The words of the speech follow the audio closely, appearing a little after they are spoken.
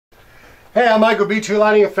Hey, I'm Michael B2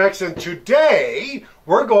 Lighting Effects, and today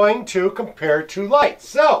we're going to compare two lights.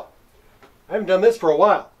 So, I haven't done this for a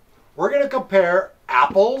while. We're going to compare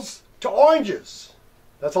apples to oranges.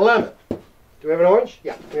 That's a lemon. Do we have an orange?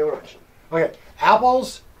 Yeah, we have an orange. Okay,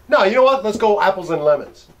 apples. No, you know what? Let's go apples and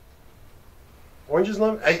lemons. Oranges,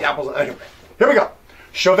 lemons? Apples and anyway. Here we go.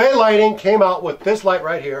 Chauvet Lighting came out with this light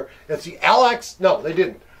right here. It's the LX. No, they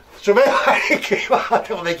didn't. Chauvet Lighting came out.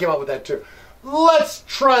 Well, they came out with that too. Let's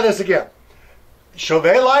try this again.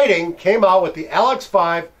 Chauvet Lighting came out with the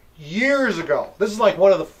LX5 years ago. This is like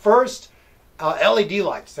one of the first LED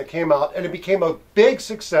lights that came out, and it became a big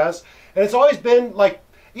success. And it's always been like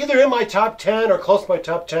either in my top 10 or close to my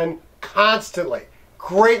top 10 constantly.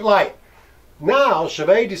 Great light. Now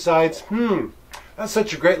Chauvet decides, that's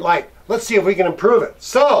such a great light. Let's see if we can improve it.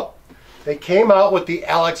 So they came out with the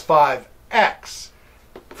LX5X.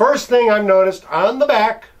 First thing I've noticed on the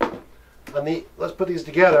back, let's put these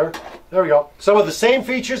together. There we go. Some of the same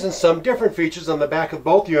features and some different features on the back of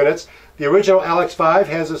both units. The original LX5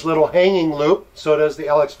 has this little hanging loop, so does the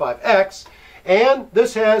LX5X. And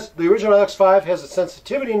the original LX5 has a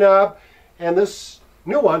sensitivity knob, and this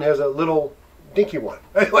new one has a little dinky one.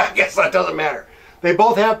 Anyway, I guess that doesn't matter. They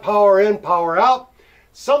both have power in, power out.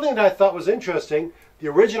 Something that I thought was interesting, the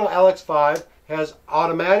original LX5 has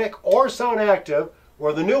automatic or sound active,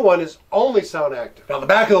 where the new one is only sound active. Now the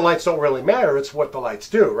back of the lights don't really matter, it's what the lights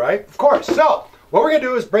do, right? Of course. So what we're going to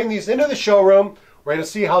do is bring these into the showroom. We're going to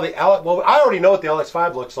see how well, I already know what the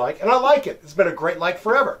LX5 looks like, and I like it. It's been a great light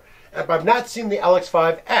forever. But I've not seen the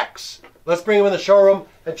LX5X. Let's bring them in the showroom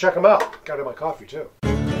and check them out. Got to have my coffee too.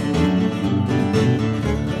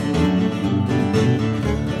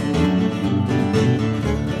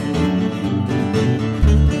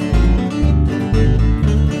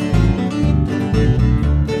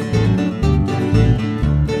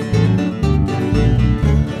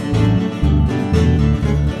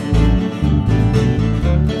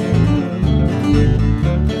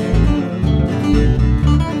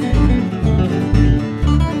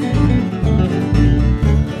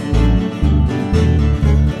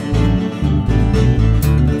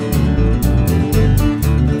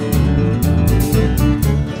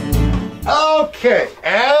 Okay,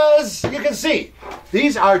 as you can see,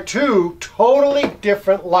 these are two totally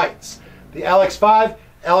different lights. The LX5,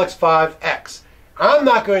 LX5X. I'm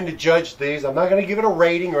not going to judge these. I'm not going to give it a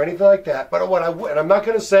rating or anything like that. But what I'm not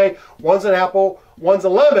going to say one's an apple, one's a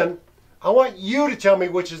lemon. I want you to tell me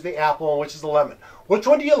which is the apple and which is the lemon. Which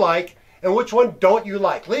one do you like and which one don't you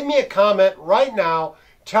like? Leave me a comment right now.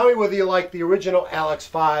 Tell me whether you like the original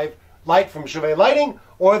LX5 light from Chauvet Lighting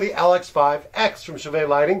or the LX5X from Chauvet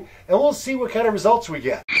Lighting, and we'll see what kind of results we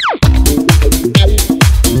get.